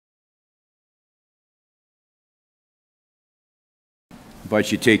invite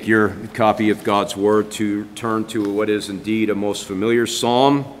you to take your copy of God's Word to turn to what is indeed a most familiar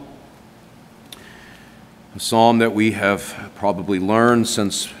psalm, a psalm that we have probably learned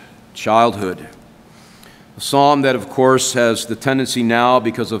since childhood, a psalm that, of course, has the tendency now,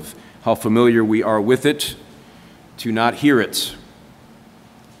 because of how familiar we are with it, to not hear it.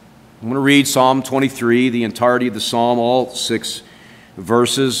 I'm going to read Psalm 23, the entirety of the psalm, all 6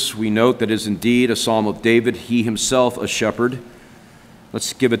 verses. We note that it is indeed a psalm of David, he himself a shepherd.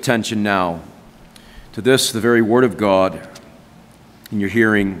 Let's give attention now to this, the very word of God, in your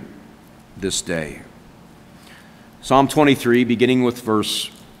hearing this day. Psalm 23, beginning with verse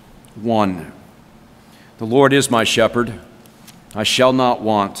 1. The Lord is my shepherd, I shall not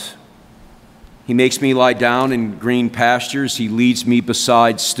want. He makes me lie down in green pastures. He leads me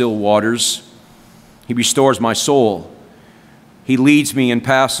beside still waters. He restores my soul. He leads me in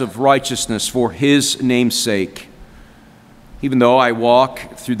paths of righteousness for his name's sake. Even though I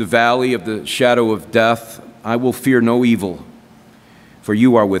walk through the valley of the shadow of death, I will fear no evil, for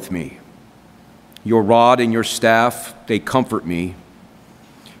you are with me. Your rod and your staff, they comfort me.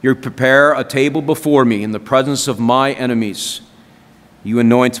 You prepare a table before me in the presence of my enemies. You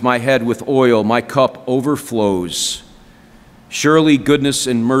anoint my head with oil, my cup overflows. Surely goodness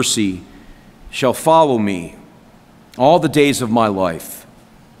and mercy shall follow me all the days of my life,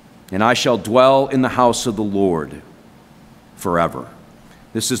 and I shall dwell in the house of the Lord forever.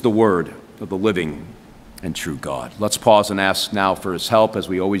 This is the word of the living and true God. Let's pause and ask now for his help, as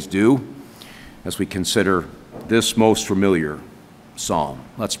we always do, as we consider this most familiar psalm.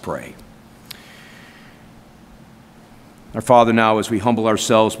 Let's pray. Our Father, now as we humble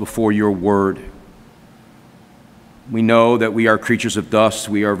ourselves before your word, we know that we are creatures of dust.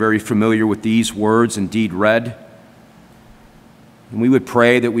 We are very familiar with these words, indeed read. And we would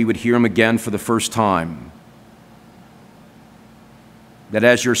pray that we would hear them again for the first time. That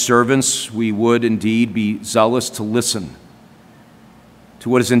as your servants, we would indeed be zealous to listen to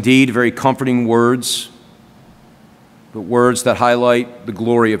what is indeed very comforting words, but words that highlight the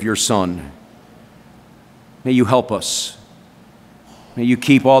glory of your Son. May you help us. May you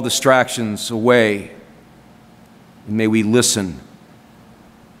keep all distractions away. And may we listen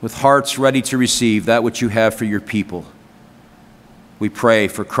with hearts ready to receive that which you have for your people. We pray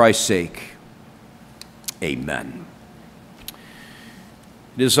for Christ's sake. Amen.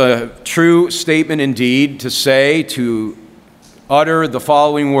 It is a true statement indeed to utter the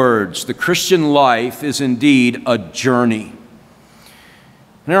following words: the Christian life is indeed a journey.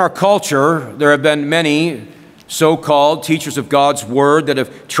 In our culture, there have been many so-called teachers of God's word that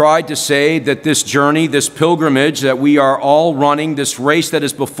have tried to say that this journey, this pilgrimage that we are all running, this race that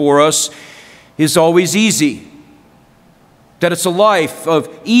is before us, is always easy. That it's a life of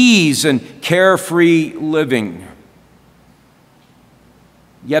ease and carefree living.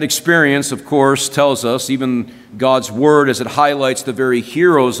 Yet experience, of course, tells us, even God's word as it highlights the very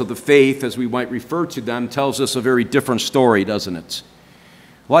heroes of the faith, as we might refer to them, tells us a very different story, doesn't it?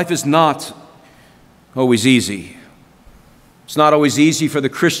 Life is not always easy. It's not always easy for the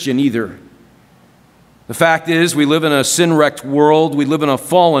Christian either. The fact is, we live in a sin-wrecked world. We live in a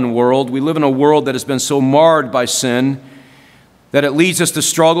fallen world. We live in a world that has been so marred by sin that it leads us to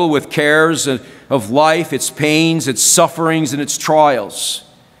struggle with cares of life, its pains, its sufferings, and its trials.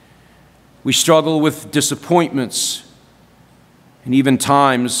 We struggle with disappointments, and even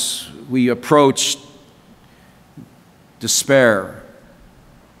times we approach despair.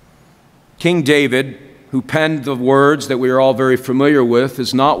 King David, who penned the words that we are all very familiar with,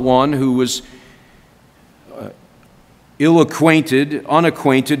 is not one who was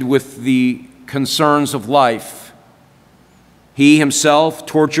unacquainted with the concerns of life. He himself,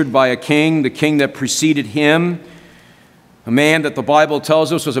 tortured by a king, the king that preceded him, a man that the Bible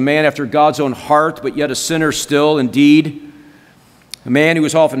tells us was a man after God's own heart, but yet a sinner still indeed, a man who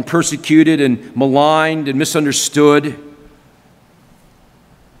was often persecuted and maligned and misunderstood.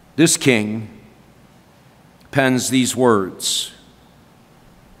 This king pens these words.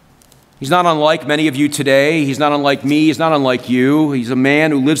 He's not unlike many of you today. He's not unlike me. He's not unlike you. He's a man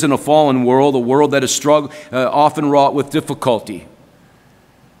who lives in a fallen world, a world that is often wrought with difficulty.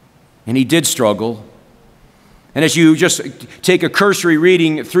 And he did struggle. And as you just take a cursory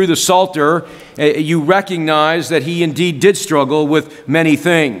reading through the Psalter, you recognize that he indeed did struggle with many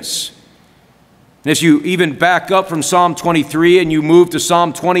things. And as you even back up from Psalm 23 and you move to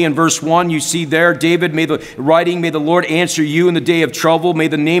Psalm 20 and verse 1, you see there, David may the Lord answer you in the day of trouble. May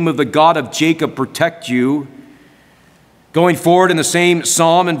the name of the God of Jacob protect you. Going forward in the same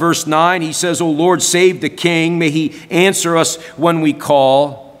psalm in verse 9, he says, O Lord, save the king. May he answer us when we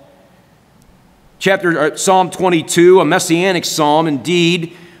call. Psalm 22, a messianic psalm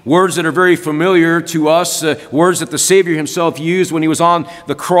indeed, words that are very familiar to us, words that the Savior himself used when he was on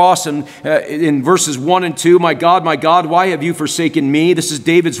the cross. And in verses 1 and 2, my God, why have you forsaken me? This is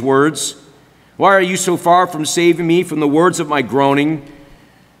David's words. Why are you so far from saving me from the words of my groaning?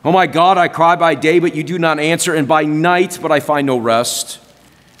 Oh my God, I cry by day, but you do not answer, and by night, but I find no rest.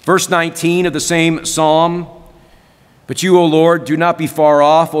 Verse 19 of the same psalm, but you, O Lord, do not be far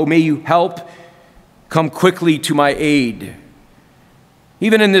off. Oh, may you help come quickly to my aid.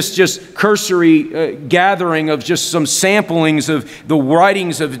 Even in this just cursory gathering of just some samplings of the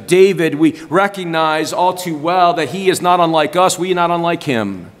writings of David, we recognize all too well that he is not unlike us, we are not unlike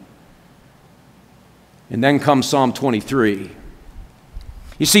him. And then comes Psalm 23.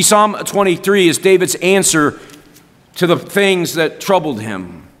 You see, Psalm 23 is David's answer to the things that troubled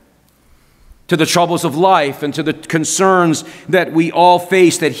him, to the troubles of life and to the concerns that we all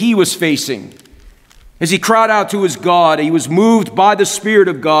face, that he was facing. As he cried out to his God, he was moved by the Spirit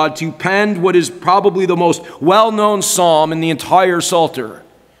of God to pen what is probably the most well-known psalm in the entire Psalter.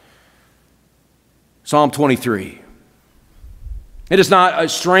 Psalm 23. It is not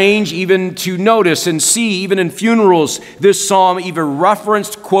strange even to notice and see, even in funerals, this psalm either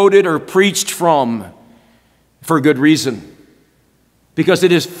referenced, quoted, or preached from for good reason. Because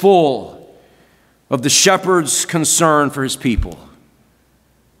it is full of the shepherd's concern for his people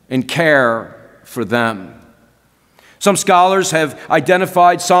and care for them. Some scholars have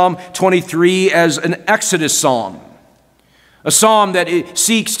identified Psalm 23 as an Exodus psalm, a psalm that it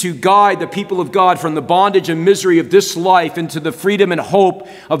seeks to guide the people of God from the bondage and misery of this life into the freedom and hope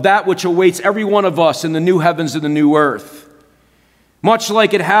of that which awaits every one of us in the new heavens and the new earth. Much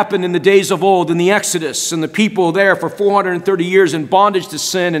like it happened in the days of old in the Exodus and the people there for 430 years in bondage to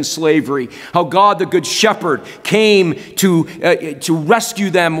sin and slavery. How God, the Good Shepherd, came to rescue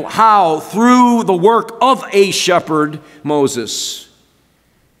them. How? Through the work of a shepherd, Moses.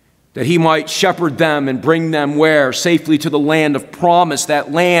 That he might shepherd them and bring them where? Safely to the land of promise.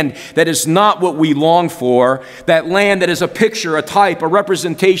 That land that is not what we long for. That land that is a picture, a type, a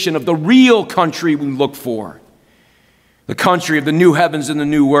representation of the real country we look for. The country of the new heavens and the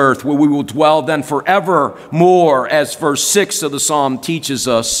new earth, where we will dwell then forevermore, as verse 6 of the psalm teaches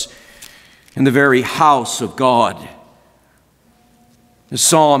us, in the very house of God. The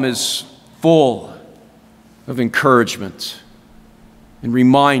psalm is full of encouragement and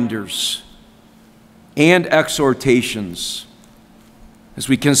reminders and exhortations as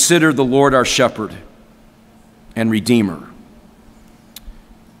we consider the Lord our shepherd and Redeemer.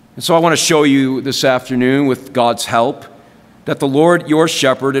 And so I want to show you this afternoon, with God's help, that the Lord, your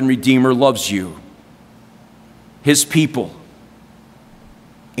shepherd and Redeemer, loves you, his people,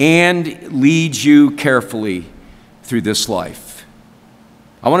 and leads you carefully through this life.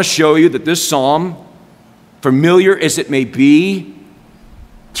 I want to show you that this psalm, familiar as it may be,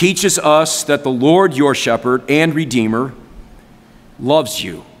 teaches us that the Lord, your shepherd and Redeemer, loves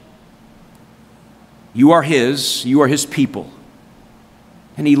you. You are his people,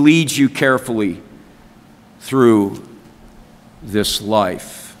 and he leads you carefully through this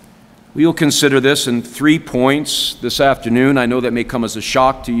life. We will consider this in 3 points this afternoon. I know that may come as a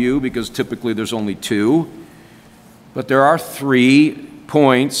shock to you because typically there's only 2, but there are 3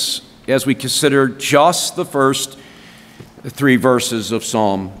 points as we consider just the first 3 verses of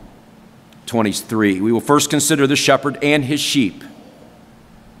Psalm 23. We will first consider the shepherd and his sheep.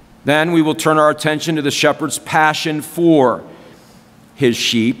 Then we will turn our attention to the shepherd's passion for his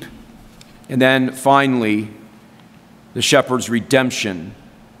sheep. And then finally, the shepherd's redemption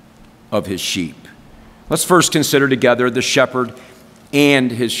of his sheep. Let's first consider together the shepherd and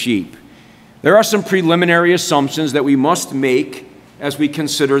his sheep. There are some preliminary assumptions that we must make as we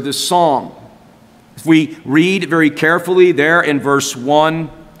consider this psalm. If we read very carefully there in verse 1,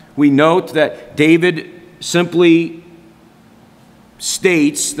 we note that David simply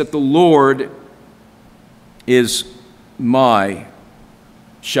states that the Lord is my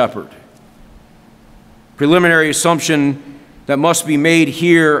shepherd. Preliminary assumption that must be made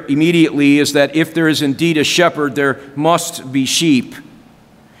here immediately is that if there is indeed a shepherd, there must be sheep.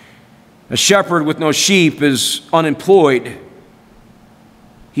 A shepherd with no sheep is unemployed.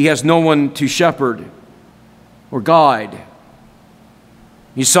 He has no one to shepherd or guide.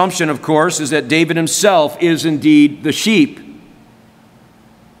 The assumption, of course, is that David himself is indeed the sheep.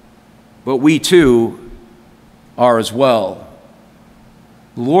 But we too are as well.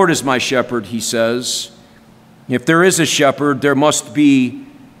 The Lord is my shepherd, he says. If there is a shepherd, there must be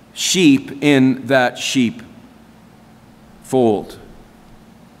sheep in that sheep fold.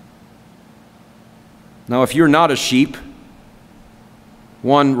 Now, if you're not a sheep,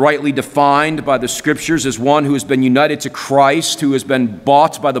 one rightly defined by the Scriptures as one who has been united to Christ, who has been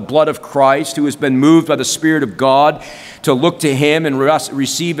bought by the blood of Christ, who has been moved by the Spirit of God to look to Him and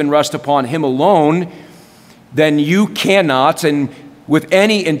receive and rest upon Him alone, then you cannot, and with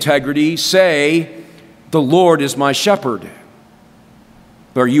any integrity, say, "The Lord is my shepherd."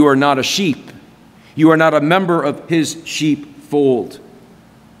 For you are not a sheep. You are not a member of His sheepfold.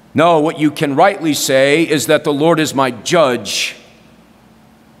 No, what you can rightly say is that the Lord is my judge,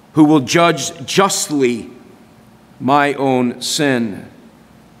 who will judge justly my own sin.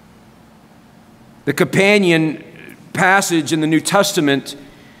 The companion passage in the New Testament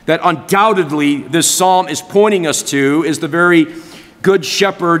that undoubtedly this psalm is pointing us to is the very Good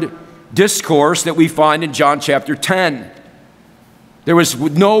Shepherd discourse that we find in John chapter 10. There was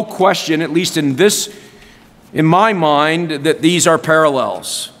no question, at least in my mind, that these are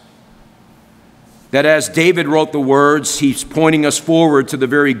parallels. That as David wrote the words, he's pointing us forward to the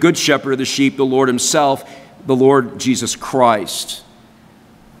very good shepherd of the sheep, the Lord Himself, the Lord Jesus Christ.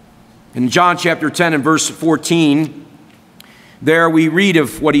 In John chapter 10 and verse 14, there we read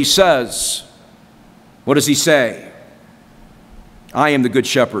of what He says. What does He say? "I am the good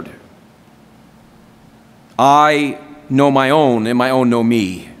shepherd. I know my own, and my own know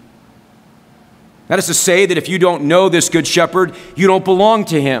me." That is to say that if you don't know this good shepherd, you don't belong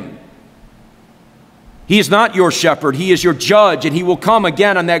to Him. He is not your shepherd. He is your judge, and He will come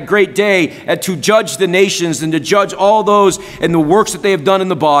again on that great day to judge the nations and to judge all those and the works that they have done in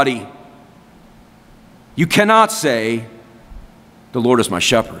the body. You cannot say, "The Lord is my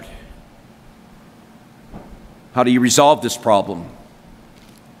shepherd." How do you resolve this problem?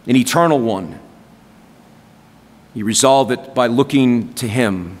 An eternal one. You resolve it by looking to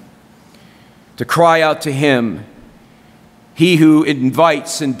Him, to cry out to Him. He who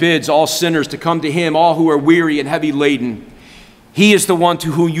invites and bids all sinners to come to Him, all who are weary and heavy laden. He is the one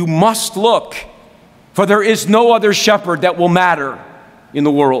to whom you must look, for there is no other shepherd that will matter in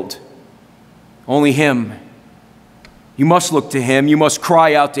the world. Only Him. You must look to Him. You must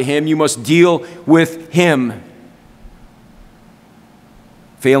cry out to Him. You must deal with Him.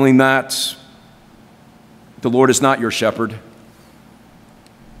 Failing that, the Lord is not your shepherd.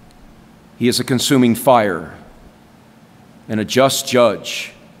 He is a consuming fire and a just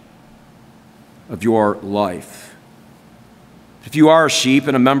judge of your life. If you are a sheep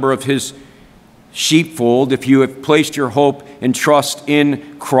and a member of His sheepfold, if you have placed your hope and trust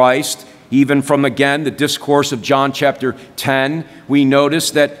in Christ, even from, again, the discourse of John chapter 10, we notice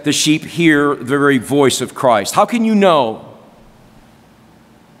that the sheep hear the very voice of Christ. How can you know?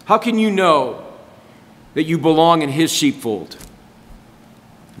 How can you know that you belong in His sheepfold?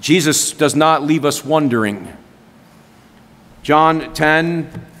 Jesus does not leave us wondering. John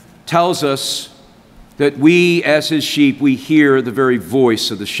 10 tells us that we, as His sheep, we hear the very voice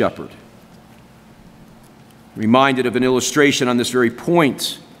of the shepherd. Reminded of an illustration on this very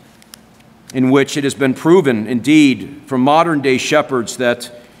point, in which it has been proven, indeed, from modern-day shepherds that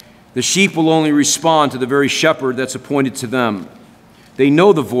the sheep will only respond to the very shepherd that's appointed to them. They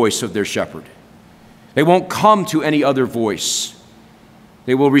know the voice of their shepherd. They won't come to any other voice.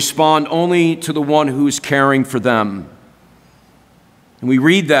 They will respond only to the one who is caring for them. And we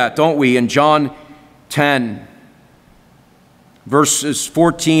read that, don't we, in John 10, verses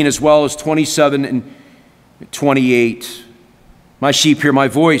 14 as well as 27 and 28. "My sheep hear my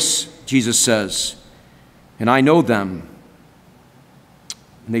voice," Jesus says, "and I know them,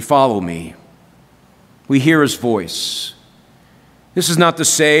 and they follow me." We hear His voice. This is not to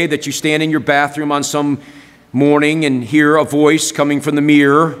say that you stand in your bathroom on some morning and hear a voice coming from the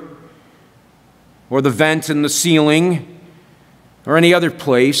mirror or the vent in the ceiling or any other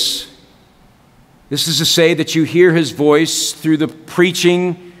place. This is to say that you hear His voice through the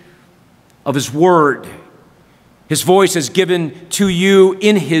preaching of His Word. His voice is given to you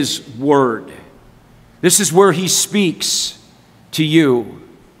in His Word. This is where He speaks to you.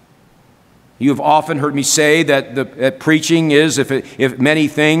 You have often heard me say that preaching is, if many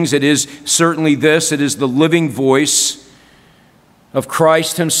things, it is certainly this. It is the living voice of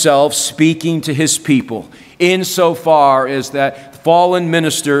Christ Himself speaking to His people, insofar as that fallen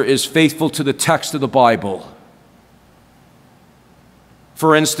minister is faithful to the text of the Bible.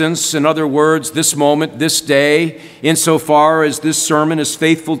 For instance, in other words, this moment, this day, insofar as this sermon is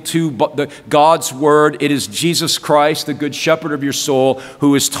faithful to God's Word, it is Jesus Christ, the Good Shepherd of your soul,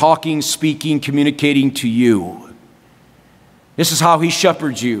 who is talking, speaking, communicating to you. This is how He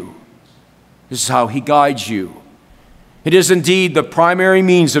shepherds you. This is how He guides you. It is indeed the primary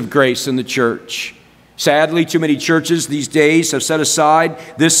means of grace in the church. Sadly, too many churches these days have set aside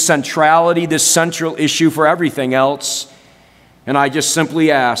this centrality, this central issue for everything else. And I just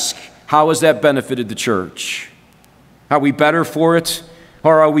simply ask, how has that benefited the church? Are we better for it,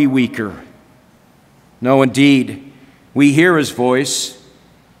 or are we weaker? No, indeed, we hear his voice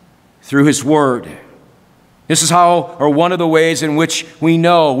through his word. This is how, or one of the ways in which we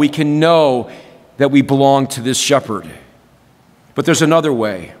can know that we belong to this shepherd. But there's another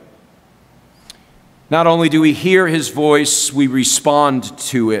way. Not only do we hear his voice, we respond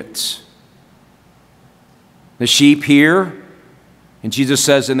to it. The sheep hear, and Jesus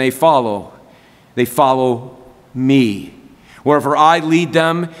says, and they follow. They follow me. Wherever I lead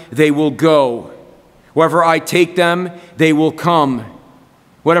them, they will go. Wherever I take them, they will come.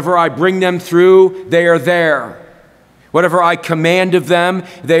 Whatever I bring them through, they are there. Whatever I command of them,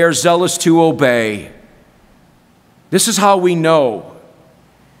 they are zealous to obey. This is how we know,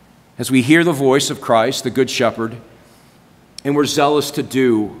 as we hear the voice of Christ, the Good Shepherd, and we're zealous to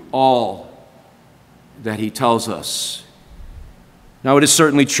do all that he tells us. Now, it is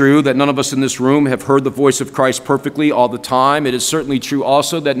certainly true that none of us in this room have heard the voice of Christ perfectly all the time. It is certainly true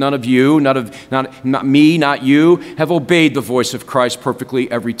also that none of you, not me, not you, have obeyed the voice of Christ perfectly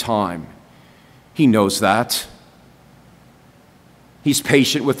every time. He knows that. He's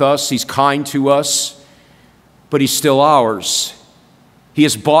patient with us. He's kind to us. But he's still ours. He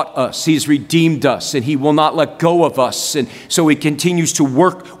has bought us. He's redeemed us, and he will not let go of us. And so he continues to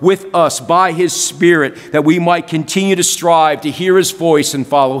work with us by his Spirit that we might continue to strive to hear his voice and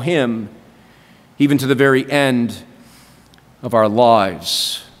follow him, even to the very end of our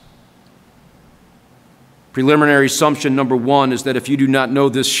lives. Preliminary assumption number one is that if you do not know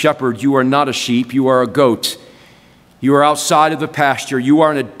this shepherd, you are not a sheep, you are a goat. You are outside of the pasture. You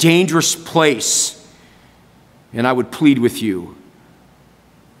are in a dangerous place. And I would plead with you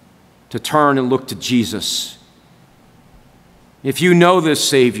to turn and look to Jesus. If you know this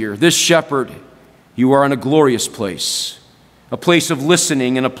Savior, this shepherd, you are in a glorious place, a place of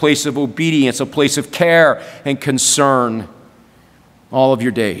listening and a place of obedience, a place of care and concern all of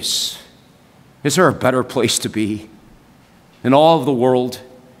your days. Is there a better place to be in all of the world?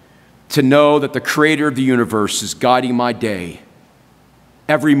 To know that the Creator of the universe is guiding my day,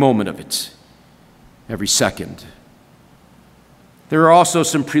 every moment of it, every second. There are also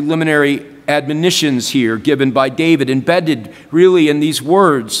some preliminary admonitions here given by David, embedded really in these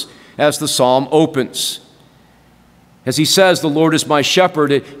words as the psalm opens. As he says, the Lord is my shepherd,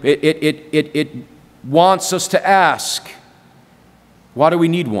 it wants us to ask, why do we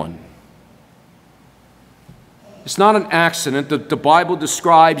need one? It's not an accident that the Bible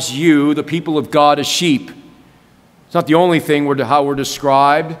describes you, the people of God, as sheep. It's not the only thing how we're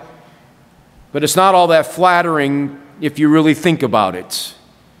described, but it's not all that flattering if you really think about it.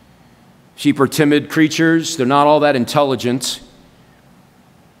 Sheep are timid creatures. They're not all that intelligent.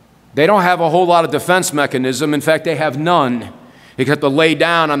 They don't have a whole lot of defense mechanism. In fact, they have none. They have to lay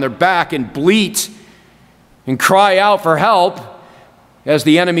down on their back and bleat and cry out for help as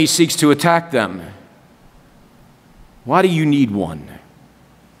the enemy seeks to attack them. Why do you need one?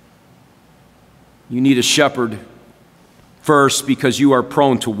 You need a shepherd first because you are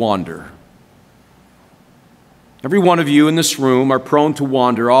prone to wander. Every one of you in this room are prone to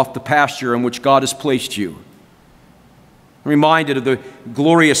wander off the pasture in which God has placed you. I'm reminded of the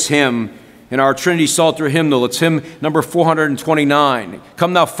glorious hymn in our Trinity Psalter hymnal. It's hymn number 429.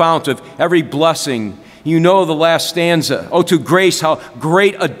 Come thou fount of every blessing. You know the last stanza. Oh, to grace, how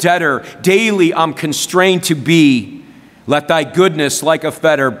great a debtor daily I'm constrained to be. Let thy goodness like a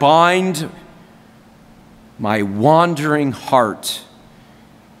fetter bind my wandering heart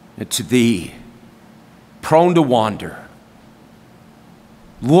to thee. Prone to wander.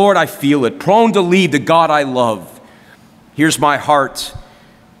 Lord, I feel it. Prone to leave the God I love. Here's my heart.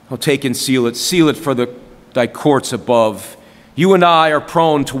 Oh, take and seal it for thy courts above. You and I are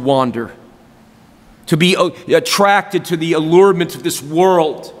prone to wander, to be attracted to the allurement of this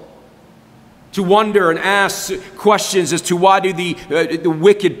world, to wonder and ask questions as to why do the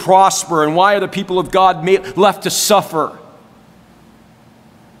wicked prosper and why are the people of God left to suffer.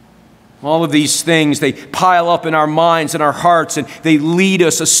 All of these things, they pile up in our minds and our hearts, and they lead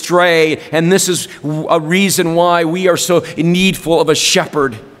us astray. And this is a reason why we are so needful of a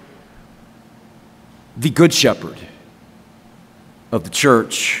shepherd, the Good Shepherd of the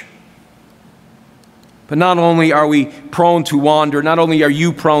church. But not only are we prone to wander, not only are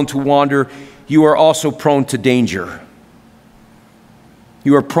you prone to wander, you are also prone to danger.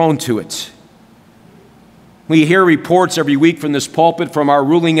 You are prone to it. We hear reports every week from this pulpit from our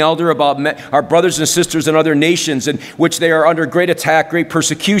ruling elder about our brothers and sisters in other nations in which they are under great attack, great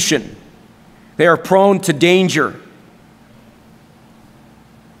persecution. They are prone to danger.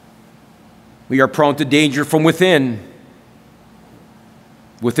 We are prone to danger from within.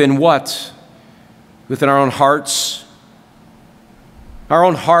 Within what? Within our own hearts. Our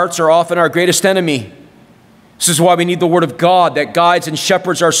own hearts are often our greatest enemy. This is why we need the Word of God that guides and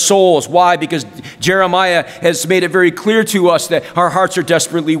shepherds our souls. Why? Because Jeremiah has made it very clear to us that our hearts are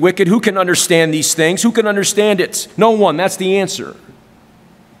desperately wicked. Who can understand these things? Who can understand it? No one. That's the answer.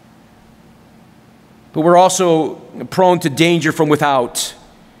 But we're also prone to danger from without.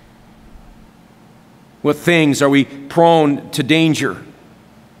 What things are we prone to danger?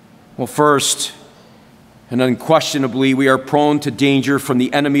 Well, first, and unquestionably, we are prone to danger from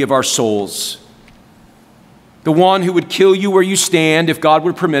the enemy of our souls. The one who would kill you where you stand if God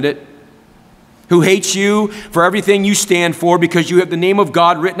would permit it, who hates you for everything you stand for because you have the name of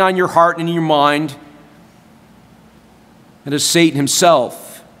God written on your heart and in your mind. That is Satan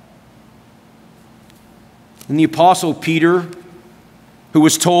himself. And the Apostle Peter, who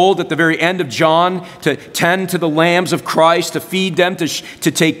was told at the very end of John to tend to the lambs of Christ, to feed them, to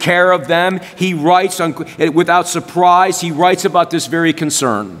take care of them, he writes without surprise, he writes about this very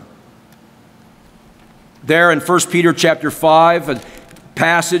concern. There in 1 Peter chapter 5, a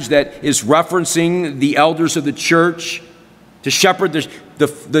passage that is referencing the elders of the church, to shepherd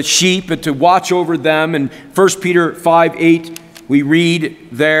the sheep and to watch over them. In 1 Peter 5:8, we read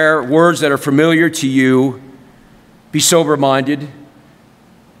there words that are familiar to you. Be sober-minded.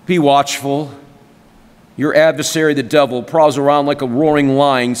 Be watchful. Your adversary, the devil, prowls around like a roaring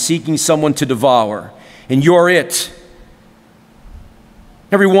lion, seeking someone to devour. And you're it.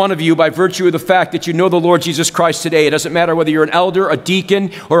 Every one of you, by virtue of the fact that you know the Lord Jesus Christ today, it doesn't matter whether you're an elder, a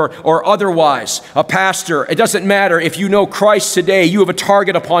deacon, or otherwise, a pastor. It doesn't matter. If you know Christ today, you have a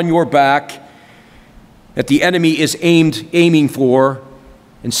target upon your back that the enemy is aiming for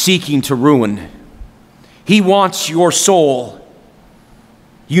and seeking to ruin. He wants your soul.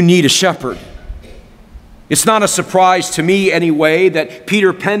 You need a shepherd. It's not a surprise to me anyway that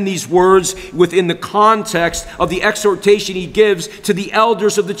Peter penned these words within the context of the exhortation he gives to the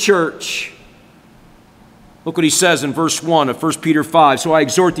elders of the church. Look what he says in verse 1 of 1 Peter 5. So I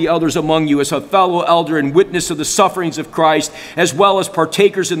exhort the elders among you as a fellow elder and witness of the sufferings of Christ, as well as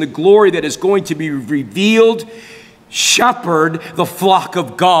partakers in the glory that is going to be revealed. Shepherd the flock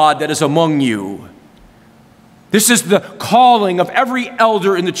of God that is among you. This is the calling of every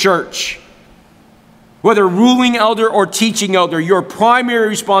elder in the church. Whether ruling elder or teaching elder, your primary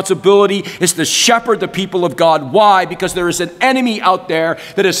responsibility is to shepherd the people of God. Why? Because there is an enemy out there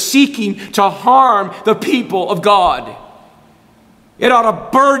that is seeking to harm the people of God. It ought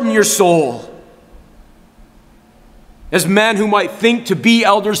to burden your soul. As men who might think to be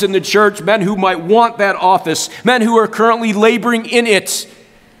elders in the church, men who might want that office, men who are currently laboring in it,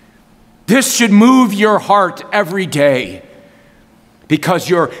 this should move your heart every day.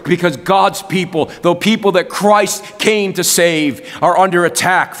 Because God's people, the people that Christ came to save, are under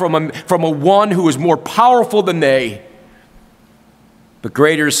attack from a one who is more powerful than they. But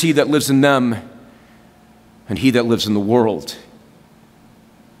greater is he that lives in them and he that lives in the world.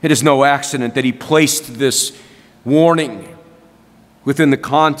 It is no accident that he placed this warning within the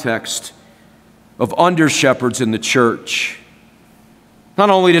context of under-shepherds in the church. Not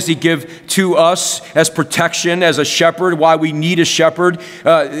only does he give to us as protection, as a shepherd, why we need a shepherd,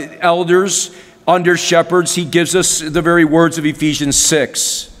 elders, under shepherds, he gives us the very words of Ephesians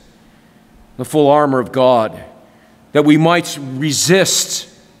 6, the full armor of God, that we might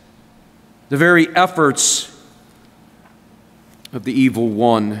resist the very efforts of the evil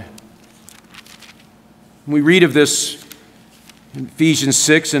one. We read of this in Ephesians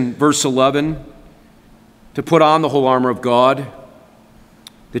 6 and verse 11, to put on the whole armor of God,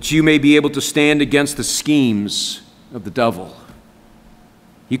 that you may be able to stand against the schemes of the devil.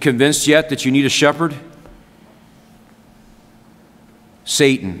 You convinced yet that you need a shepherd?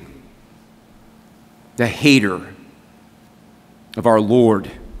 Satan, the hater of our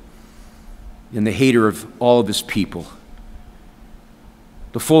Lord and the hater of all of his people,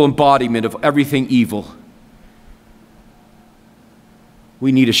 the full embodiment of everything evil.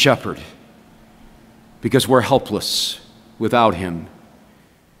 We need a shepherd because we're helpless without him.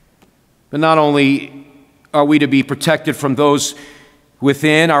 But not only are we to be protected from those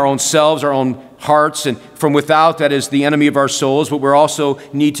within, our own selves, our own hearts, and from without, that is the enemy of our souls, but we also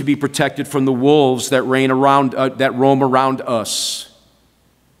need to be protected from the wolves that roam around us.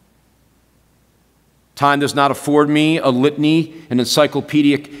 Time does not afford me a litany, an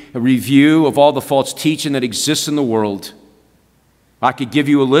encyclopedic review of all the false teaching that exists in the world. I could give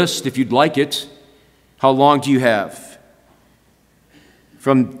you a list if you'd like it. How long do you have?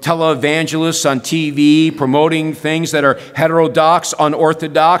 From televangelists on TV promoting things that are heterodox,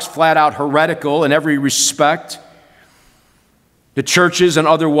 unorthodox, flat out heretical in every respect, The churches and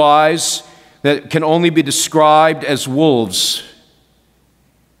otherwise that can only be described as wolves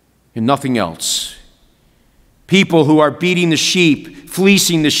and nothing else. People who are beating the sheep,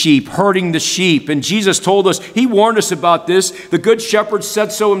 fleecing the sheep, hurting the sheep. And Jesus told us, he warned us about this. The Good Shepherd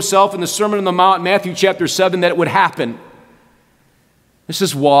said so himself in the Sermon on the Mount, Matthew chapter 7, that it would happen. This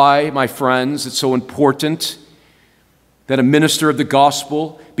is why, my friends, it's so important that a minister of the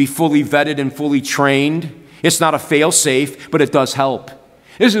gospel be fully vetted and fully trained. It's not a fail-safe, but it does help.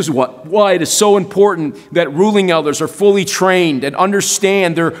 This is why it is so important that ruling elders are fully trained and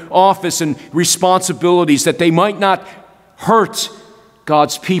understand their office and responsibilities, that they might not hurt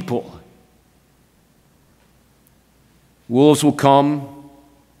God's people. Wolves will come.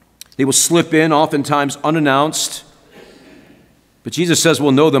 They will slip in, oftentimes unannounced. But Jesus says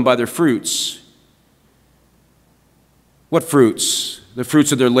we'll know them by their fruits. What fruits? The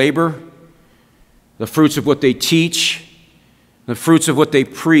fruits of their labor, the fruits of what they teach, the fruits of what they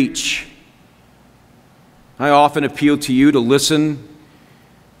preach. I often appeal to you to listen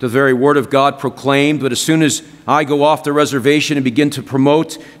to the very word of God proclaimed, but as soon as I go off the reservation and begin to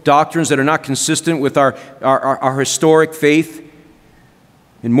promote doctrines that are not consistent with our historic faith,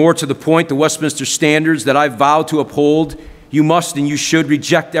 and more to the point, the Westminster standards that I vow to uphold, you must and you should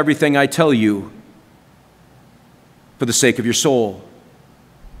reject everything I tell you for the sake of your soul.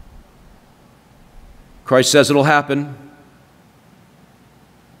 Christ says it'll happen.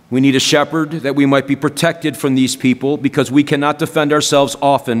 We need a shepherd that we might be protected from these people, because we cannot defend ourselves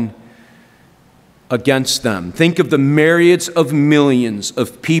often against them. Think of the myriads of millions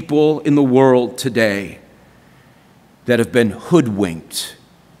of people in the world today that have been hoodwinked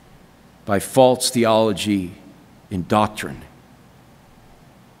by false theology and doctrine.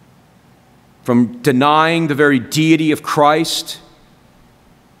 From denying the very deity of Christ,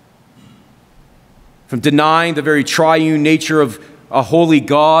 from denying the very triune nature of a holy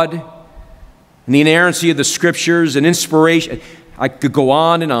God, and the inerrancy of the Scriptures and inspiration. I could go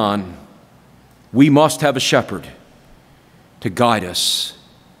on and on. We must have a shepherd to guide us,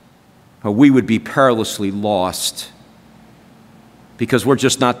 or we would be perilously lost, because we're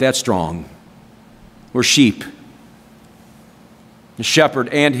just not that strong. We're sheep. The shepherd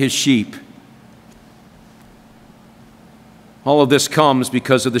and his sheep. All of this comes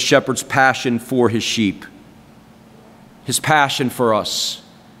because of the shepherd's passion for his sheep. His passion for us,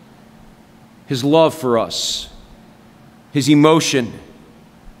 his love for us, his emotion.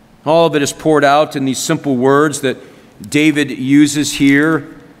 All of it is poured out in these simple words that David uses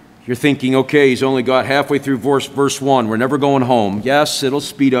here. You're thinking, okay, he's only got halfway through verse 1. We're never going home. Yes, it'll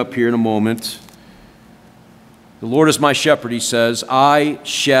speed up here in a moment. The Lord is my shepherd, he says. I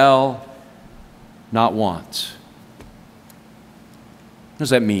shall not want. What does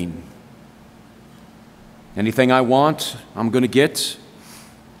that mean? Anything I want, I'm going to get.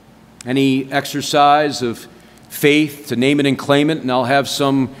 Any exercise of faith to name it and claim it, and I'll have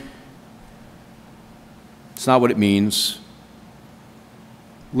some. It's not what it means.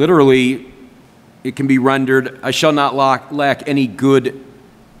 Literally, it can be rendered, I shall not lack any good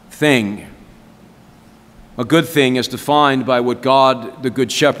thing. A good thing is defined by what God, the Good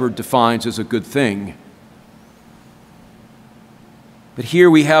Shepherd, defines as a good thing. But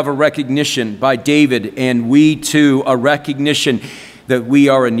here we have a recognition by David, and we too, a recognition that we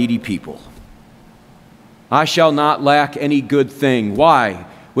are a needy people. I shall not lack any good thing. Why?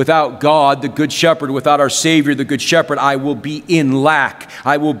 Without God, the Good Shepherd, without our Savior, the Good Shepherd, I will be in lack.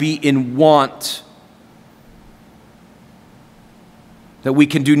 I will be in want. That we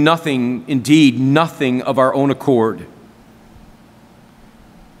can do nothing, indeed, nothing of our own accord.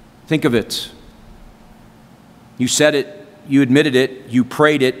 Think of it. You said it. You admitted it, you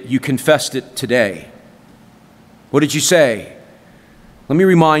prayed it, you confessed it today. What did you say? Let me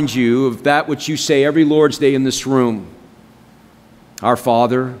remind you of that which you say every Lord's Day in this room. Our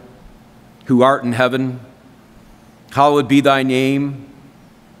Father, who art in heaven, hallowed be thy name.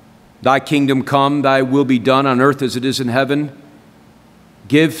 Thy kingdom come, thy will be done on earth as it is in heaven.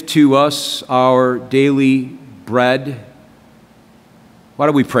 Give to us our daily bread. Why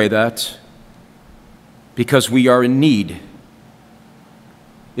do we pray that? Because we are in need.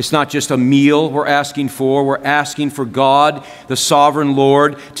 It's not just a meal we're asking for God, the sovereign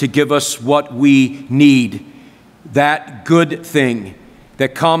Lord, to give us what we need. That good thing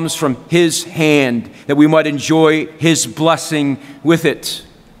that comes from his hand, that we might enjoy his blessing with it.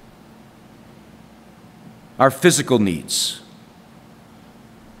 Our physical needs,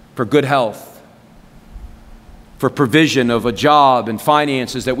 for good health, for provision of a job and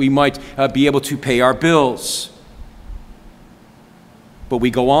finances that we might be able to pay our bills. But we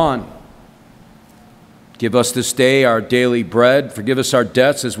go on Give us this day our daily bread. Forgive us our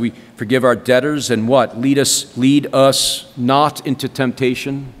debts as we forgive our debtors. And what? Lead us not into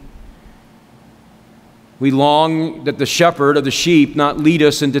temptation. We long that the shepherd of the sheep not lead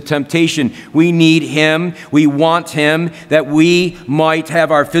us into temptation. We need him. We want him that we might have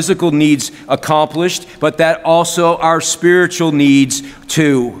our physical needs accomplished, but that also our spiritual needs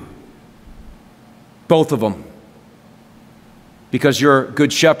too. Both of them. Because your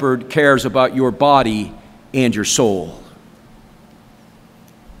good shepherd cares about your body and your soul.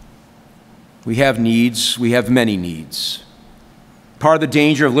 We have needs. We have many needs. Part of the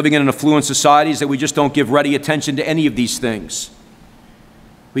danger of living in an affluent society is that we just don't give ready attention to any of these things.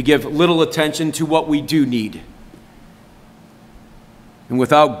 We give little attention to what we do need. And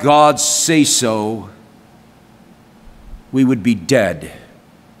without God's say-so, we would be dead.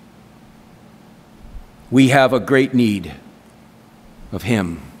 We have a great need of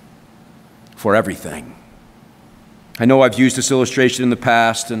him for everything. I know I've used this illustration in the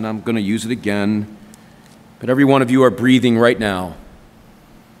past, and I'm going to use it again, but every one of you are breathing right now.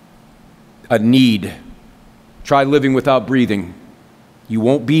 A need. Try living without breathing. You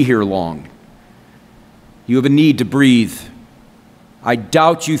won't be here long. You have a need to breathe. I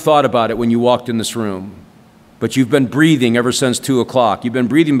doubt you thought about it when you walked in this room, but you've been breathing ever since 2 o'clock. You've been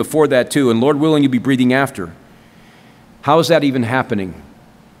breathing before that too, and Lord willing, you'll be breathing after. How is that even happening?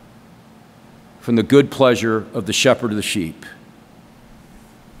 From the good pleasure of the shepherd of the sheep.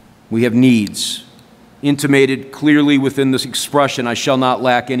 We have needs, intimated clearly within this expression, I shall not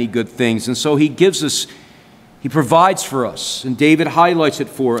lack any good things. And so he gives us, he provides for us, and David highlights it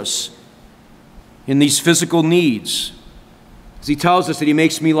for us in these physical needs. As he tells us that he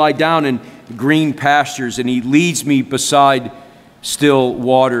makes me lie down in green pastures and he leads me beside still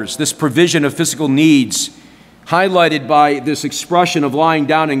waters. This provision of physical needs highlighted by this expression of lying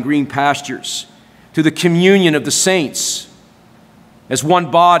down in green pastures, to the communion of the saints as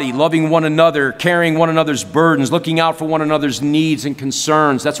one body, loving one another, carrying one another's burdens, looking out for one another's needs and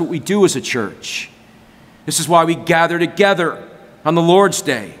concerns. That's what we do as a church. This is why we gather together on the Lord's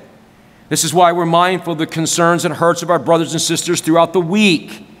Day. This is why we're mindful of the concerns and hurts of our brothers and sisters throughout the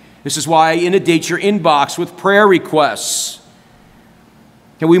week. This is why I inundate your inbox with prayer requests,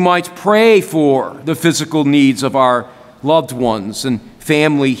 that we might pray for the physical needs of our loved ones and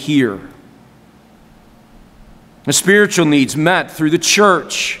family here. The spiritual needs met through the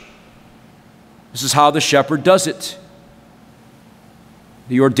church. This is how the shepherd does it.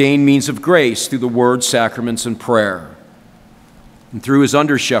 The ordained means of grace through the word, sacraments, and prayer. And through his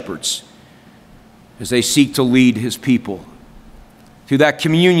under-shepherds as they seek to lead his people. Through that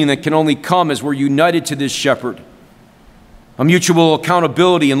communion that can only come as we're united to this shepherd. A mutual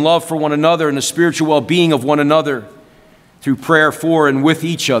accountability and love for one another and the spiritual well-being of one another through prayer for and with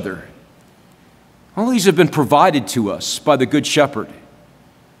each other. All these have been provided to us by the Good Shepherd,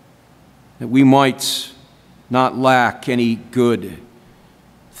 that we might not lack any good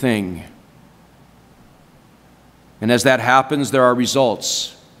thing. And as that happens, there are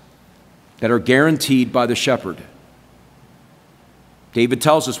results that are guaranteed by the shepherd. David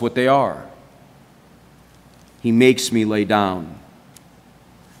tells us what they are. He makes me lay down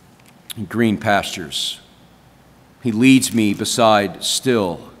in green pastures. He leads me beside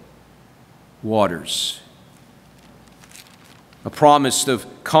still waters. A promise of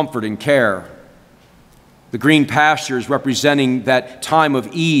comfort and care. The green pastures representing that time of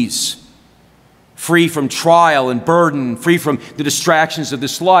ease, free from trial and burden, free from the distractions of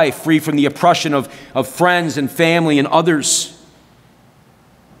this life, free from the oppression of friends and family and others.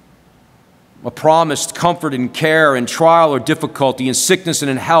 A promised comfort and care in trial or difficulty, in sickness and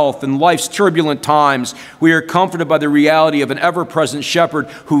in health, in life's turbulent times. We are comforted by the reality of an ever-present shepherd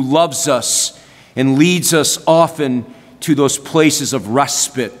who loves us and leads us often to those places of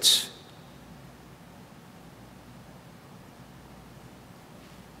respite.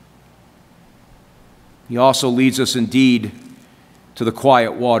 He also leads us indeed to the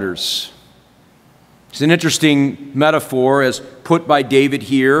quiet waters. It's an interesting metaphor as put by David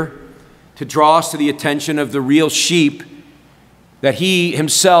here to draw us to the attention of the real sheep that he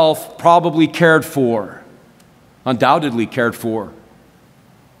himself probably cared for, undoubtedly cared for.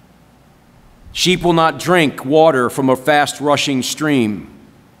 Sheep will not drink water from a fast-rushing stream.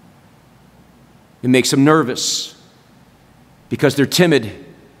 It makes them nervous because they're timid.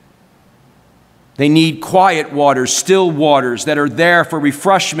 They need quiet waters, still waters that are there for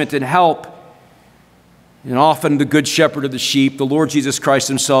refreshment and help. And often the good shepherd of the sheep, the Lord Jesus Christ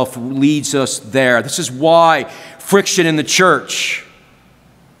himself, leads us there. This is why friction in the church,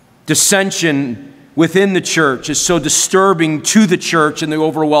 dissension within the church is so disturbing to the church and the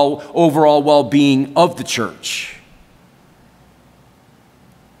overall well-being of the church.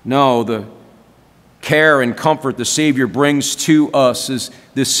 No, the care and comfort the Savior brings to us is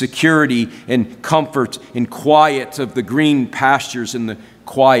this security and comfort and quiet of the green pastures and the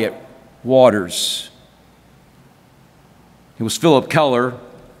quiet waters. It was Philip Keller.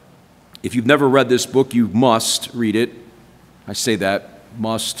 If you've never read this book, you must read it. I say that,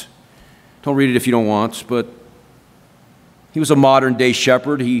 must. Don't read it if you don't want, but he was a modern-day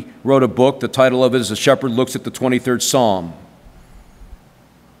shepherd. He wrote a book. The title of it is A Shepherd Looks at the 23rd Psalm.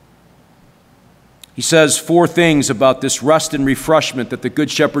 He says 4 things about this rest and refreshment that the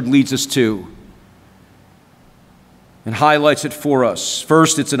Good Shepherd leads us to and highlights it for us.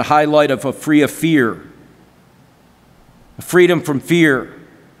 First, it's a highlight of a free of fear, a freedom from fear.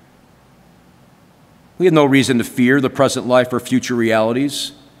 We have no reason to fear the present life or future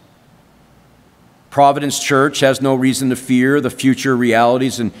realities. Providence Church has no reason to fear the future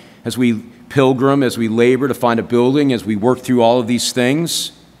realities, and as we pilgrim, as we labor to find a building, as we work through all of these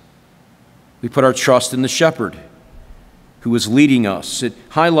things, we put our trust in the shepherd who is leading us. It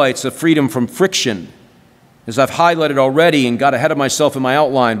highlights a freedom from friction, as I've highlighted already and got ahead of myself in my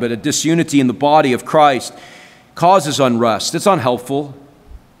outline, but a disunity in the body of Christ causes unrest. It's unhelpful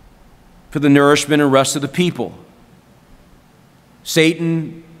for the nourishment and rest of the people.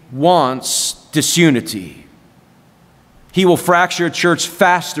 Satan wants disunity. He will fracture a church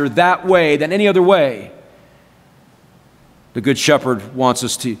faster that way than any other way. The Good Shepherd wants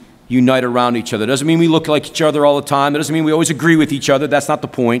us to unite around each other. It doesn't mean we look like each other all the time. It doesn't mean we always agree with each other. That's not the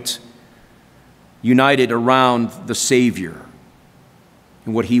point. United around the Savior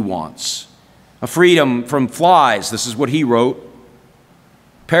and what He wants. A freedom from flies. This is what he wrote.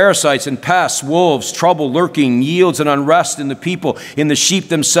 Parasites and pests, wolves, trouble lurking, yields and unrest in the people, in the sheep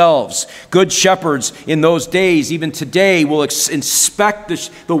themselves. Good shepherds in those days, even today, will inspect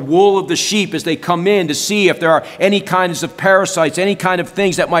the wool of the sheep as they come in to see if there are any kinds of parasites, any kind of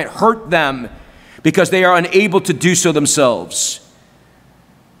things that might hurt them because they are unable to do so themselves.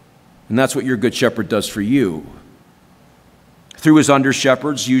 And that's what your Good Shepherd does for you. Through his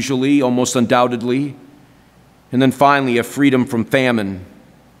under-shepherds, usually, almost undoubtedly. And then finally, a freedom from famine.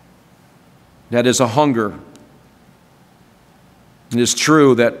 That is a hunger. It is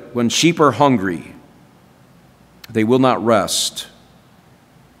true that when sheep are hungry, they will not rest.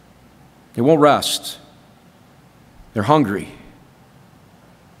 They won't rest. They're hungry.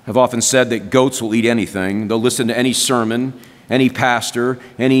 I've often said that goats will eat anything. They'll listen to any sermon, any pastor,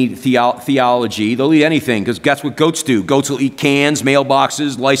 any theology. They'll eat anything because that's what goats do. Goats will eat cans,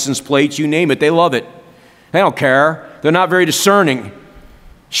 mailboxes, license plates, you name it. They love it. They don't care. They're not very discerning.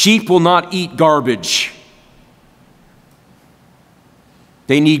 Sheep will not eat garbage.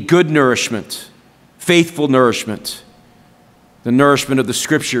 They need good nourishment, faithful nourishment, the nourishment of the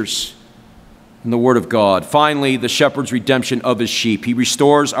Scriptures and the Word of God. Finally, the shepherd's redemption of his sheep. He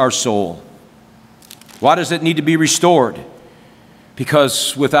restores our soul. Why does it need to be restored?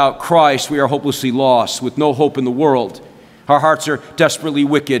 Because without Christ, we are hopelessly lost, with no hope in the world. Our hearts are desperately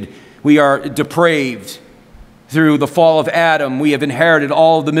wicked. We are depraved. Through the fall of Adam, we have inherited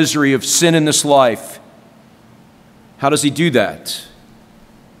all of the misery of sin in this life. How does he do that?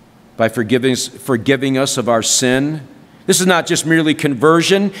 By forgiving us of our sin. This is not just merely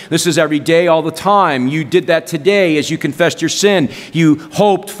conversion. This is every day, all the time. You did that today as you confessed your sin. You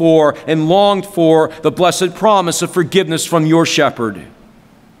hoped for and longed for the blessed promise of forgiveness from your shepherd.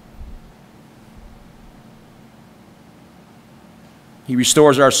 He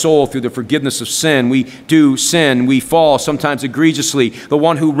restores our soul through the forgiveness of sin. We do sin. We fall, sometimes egregiously. The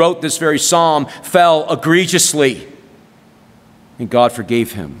one who wrote this very psalm fell egregiously. And God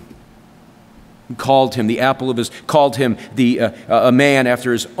forgave him. And called him a man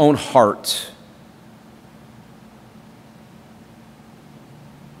after his own heart.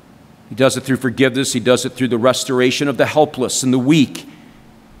 He does it through forgiveness. He does it through the restoration of the helpless and the weak.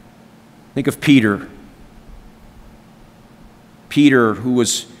 Think of Peter. Peter, who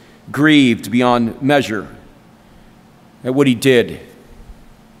was grieved beyond measure at what he did,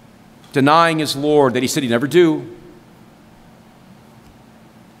 denying his Lord that he said he'd never do.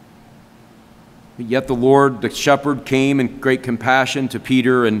 But yet the Lord, the shepherd, came in great compassion to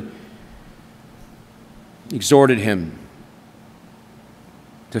Peter and exhorted him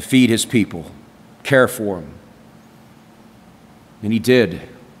to feed his people, care for them. And he did.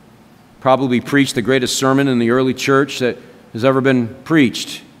 Probably preached the greatest sermon in the early church that has ever been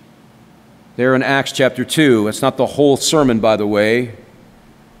preached. There in Acts chapter 2. It's not the whole sermon, by the way.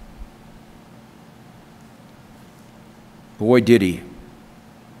 Boy, did he.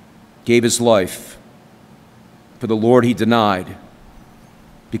 Gave his life for the Lord he denied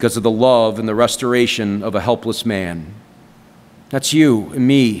because of the love and the restoration of a helpless man. That's you and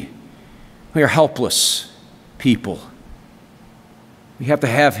me. We are helpless people. We have to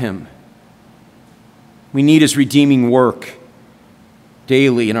have him. We need his redeeming work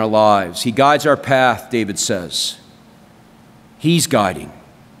daily in our lives. He guides our path, David says. He's guiding.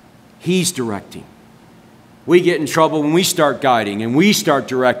 He's directing. We get in trouble when we start guiding and we start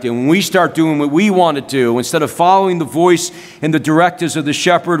directing, when we start doing what we want to do. Instead of following the voice and the directives of the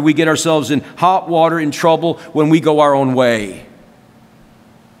shepherd, we get ourselves in hot water, in trouble when we go our own way.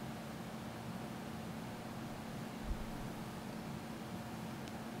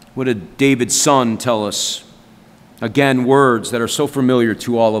 What did David's son tell us? Again, words that are so familiar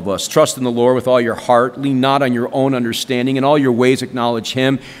to all of us. Trust in the Lord with all your heart. Lean not on your own understanding. In all your ways acknowledge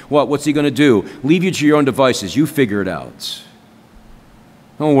him. What's he going to do? Leave you to your own devices. You figure it out.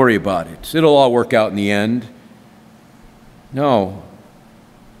 Don't worry about it. It'll all work out in the end. No.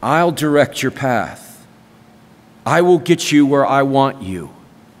 I'll direct your path. I will get you where I want you.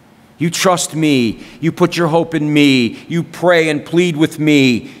 You trust me. You put your hope in me. You pray and plead with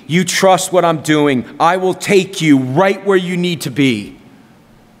me. You trust what I'm doing. I will take you right where you need to be.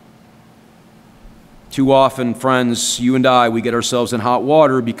 Too often, friends, you and I, we get ourselves in hot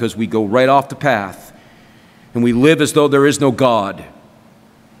water because we go right off the path and we live as though there is no God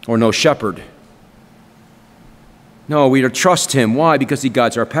or no shepherd. No, we are to trust him. Why? Because he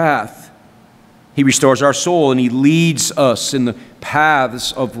guides our path. He restores our soul, and he leads us in the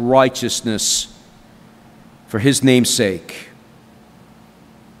paths of righteousness for his name's sake.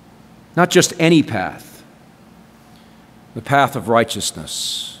 Not just any path, the path of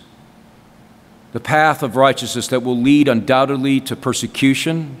righteousness. The path of righteousness that will lead undoubtedly to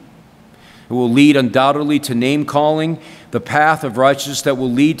persecution. It will lead undoubtedly to name-calling. The path of righteousness that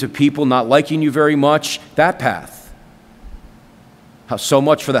will lead to people not liking you very much. That path. So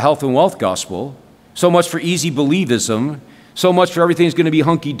much for the health and wealth gospel. So much for easy believism. So much for everything's going to be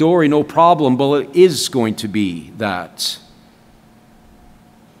hunky-dory, no problem. But it is going to be that.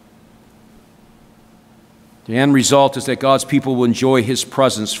 The end result is that God's people will enjoy his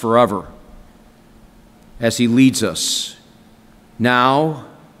presence forever as he leads us now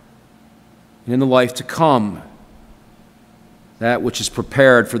and in the life to come. That which is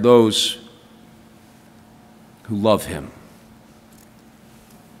prepared for those who love him.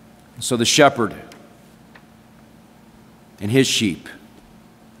 So the shepherd and his sheep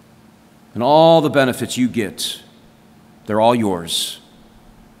and all the benefits you get, they're all yours.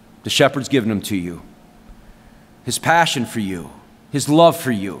 The shepherd's given them to you. His passion for you, his love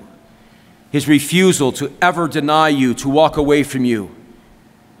for you, his refusal to ever deny you, to walk away from you,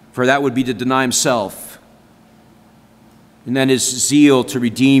 for that would be to deny himself. And then his zeal to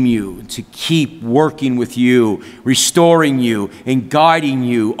redeem you, to keep working with you, restoring you, and guiding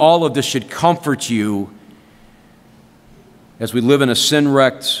you. All of this should comfort you as we live in a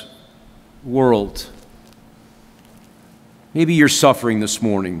sin-wrecked world. Maybe you're suffering this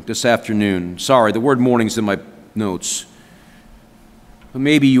morning, this afternoon. Sorry, the word morning's in my notes. But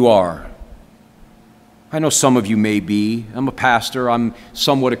maybe you are. I know some of you may be. I'm a pastor. I'm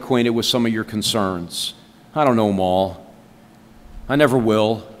somewhat acquainted with some of your concerns. I don't know them all. I never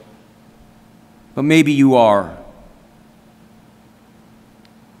will. But maybe you are.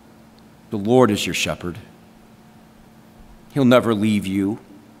 The Lord is your shepherd. He'll never leave you.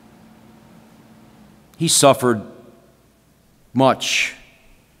 He suffered much,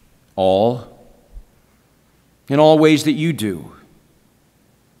 in all ways that you do.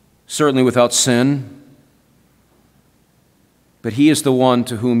 Certainly without sin. But he is the one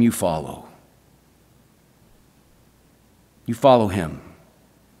to whom you follow. You follow him.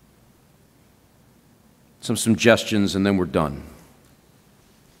 Some suggestions and then we're done.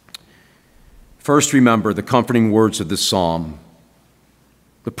 First, remember the comforting words of this psalm.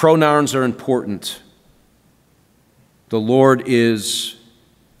 The pronouns are important. The Lord is,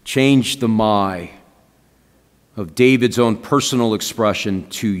 change the my of David's own personal expression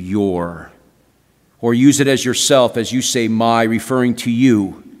to your. Or use it as yourself as you say my, referring to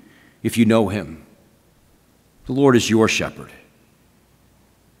you if you know him. The Lord is your shepherd.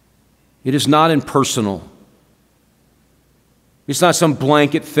 It is not impersonal. It's not some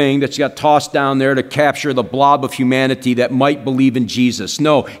blanket thing that's got tossed down there to capture the blob of humanity that might believe in Jesus.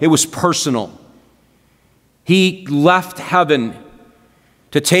 No, it was personal. He left heaven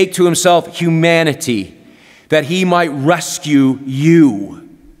to take to himself humanity that he might rescue you.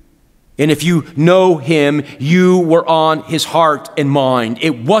 And if you know him, you were on his heart and mind.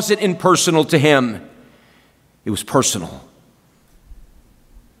 It wasn't impersonal to him. It was personal.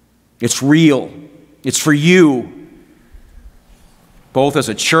 It's real. It's for you, both as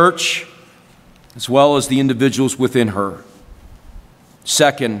a church as well as the individuals within her.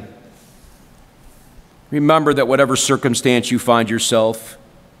 Second, remember that whatever circumstance you find yourself,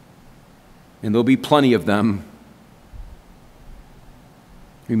 and there'll be plenty of them,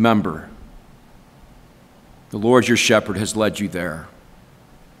 remember, the Lord your shepherd has led you there.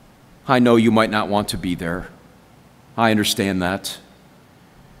 I know you might not want to be there. I understand that.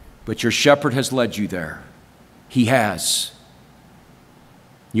 But your shepherd has led you there. He has.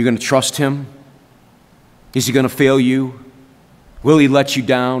 You're going to trust him? Is he going to fail you? Will he let you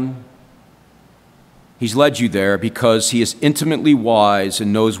down? He's led you there because he is intimately wise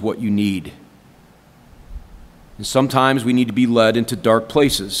and knows what you need. And sometimes we need to be led into dark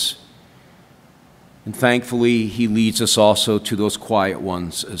places. And thankfully, he leads us also to those quiet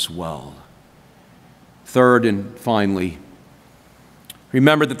ones as well. Third and finally,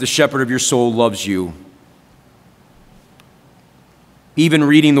 remember that the shepherd of your soul loves you. Even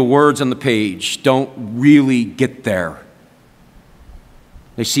reading the words on the page don't really get there.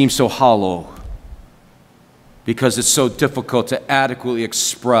 They seem so hollow because it's so difficult to adequately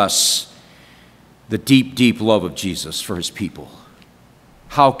express the deep, deep love of Jesus for his people.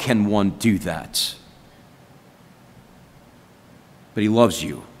 How can one do that? But he loves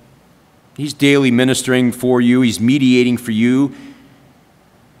you. He's daily ministering for you. He's mediating for you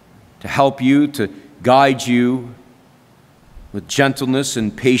to help you, to guide you with gentleness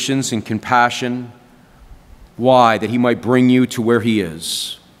and patience and compassion. Why? That he might bring you to where he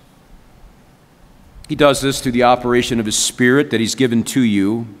is. He does this through the operation of his Spirit that he's given to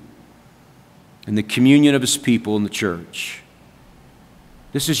you and the communion of his people in the church.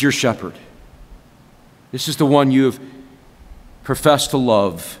 This is your shepherd. This is the one you have professed to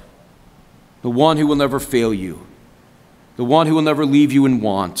love, the one who will never fail you, the one who will never leave you in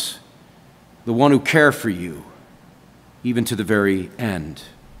want, the one who cares for you, even to the very end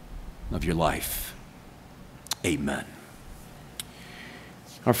of your life. Amen.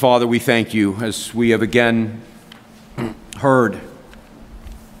 Our Father, we thank you as we have again heard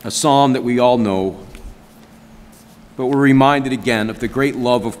a psalm that we all know, but we're reminded again of the great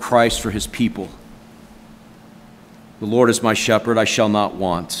love of Christ for his people. The Lord is my shepherd, I shall not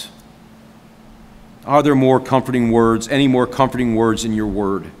want. Are there more comforting words, any more comforting words in your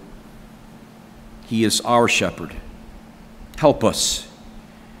word? He is our shepherd. Help us.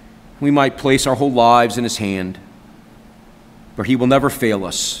 We might place our whole lives in his hand, but he will never fail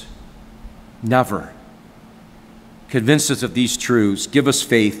us. Never. Convince us of these truths. Give us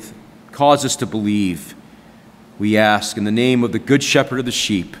faith. Cause us to believe. We ask in the name of the good shepherd of the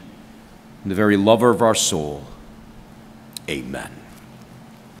sheep and the very lover of our soul. Amen.